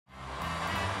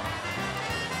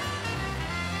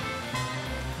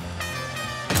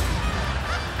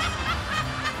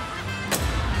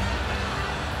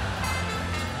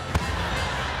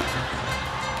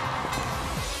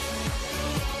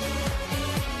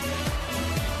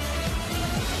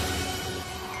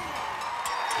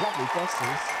lovely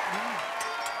bosses.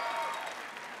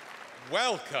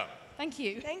 Welcome. Thank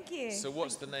you. Thank you. So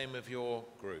what's the name of your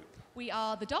group? We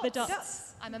are the Dots. The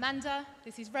Dots. I'm Amanda,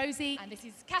 this is Rosie, and this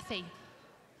is Kathy.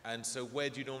 And so where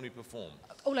do you normally perform?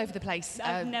 All over the place.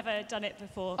 I've never done it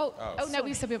before. Oh no,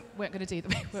 we said we weren't going to do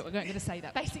that. We weren't going to say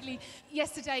that. Basically,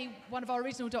 yesterday, one of our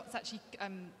original Dots actually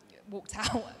walked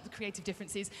out, the creative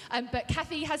differences. But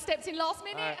Kathy has stepped in last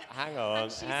minute. Hang on.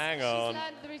 She's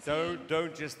learned the routine.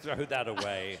 Don't just throw that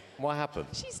away. What happened?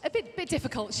 She's a bit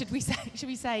difficult, should we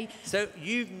say? So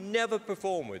you've never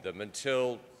performed with them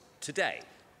until today?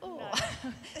 Oh.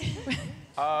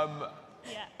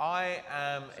 Yeah. I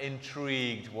am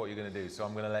intrigued what you're going to do, so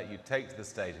I'm going to let you take to the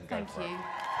stage and go for it. Thank you.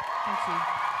 Thank you.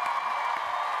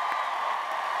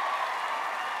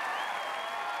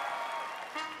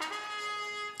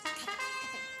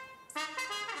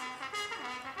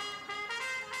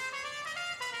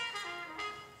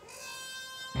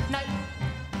 No.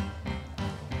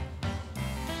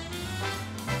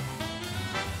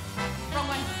 Wrong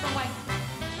way, wrong way.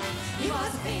 He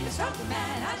was a famous rock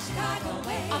man out Chicago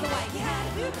way. Other way. He had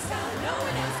a blues style no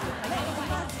one else could play. He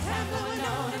was the time going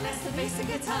on unless the basic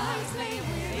guitar is playing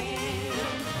with him.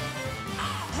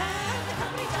 And the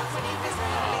company jumps when he feels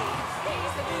ready.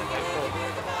 He's the boogie woogie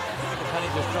boogie boy. The penny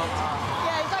just dropped.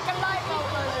 Yeah, it's like a light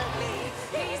bulb moment.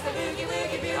 He's the boogie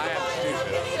woogie boogie I am boy.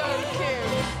 stupid. So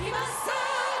cute. He must say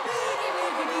boogie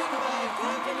woogie boogie boy.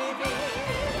 Company B.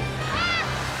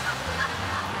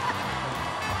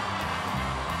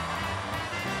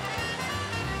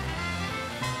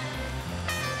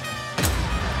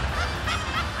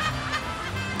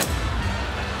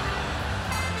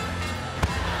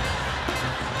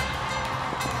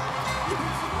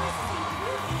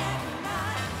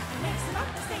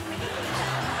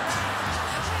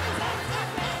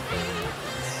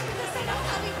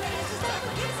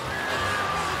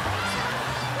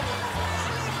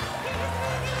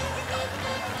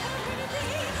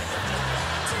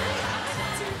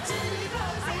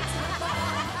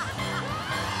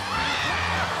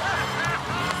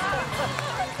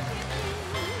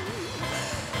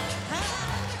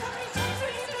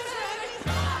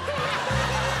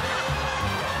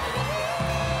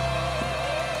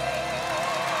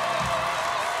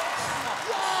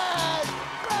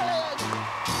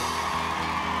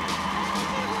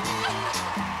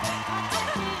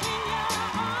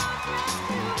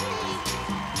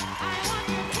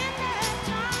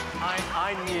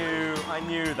 I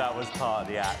knew that was part of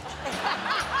the act.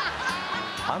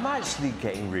 I'm actually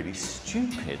getting really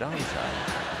stupid, aren't I?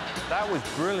 That was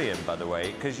brilliant, by the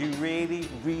way, because you really,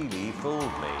 really fooled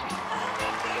me.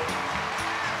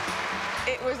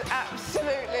 It was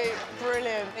absolutely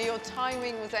brilliant. Your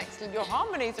timing was excellent. Your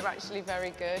harmonies are actually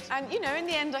very good. And, you know, in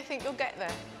the end, I think you'll get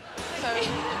there. So,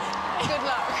 good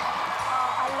luck.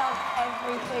 I love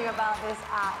everything about this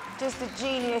act. Just a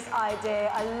genius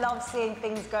idea. I love seeing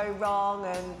things go wrong,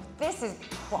 and this is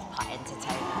proper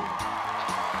entertainment.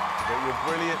 But you're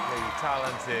brilliantly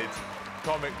talented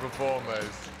comic performers.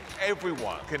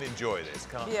 Everyone can enjoy this,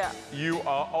 can't you? Yeah. You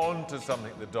are on to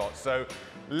something, the Dots. So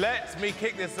let me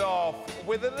kick this off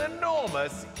with an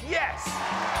enormous yes.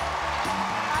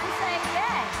 I'm saying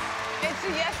yes. It's a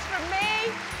yes from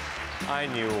me. I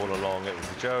knew all along it was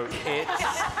a joke. It's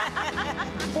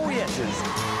 4 yeses.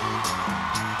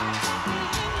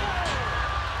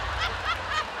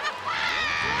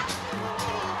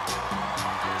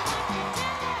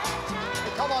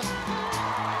 Come on.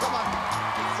 Come on.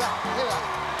 So, here we go.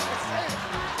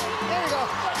 Here we go.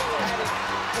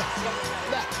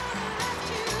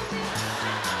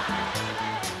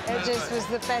 It just was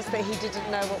the best that he didn't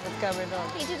know what was going on.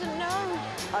 He didn't know.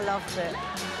 I loved it.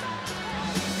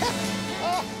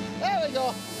 Oh, there we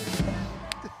go.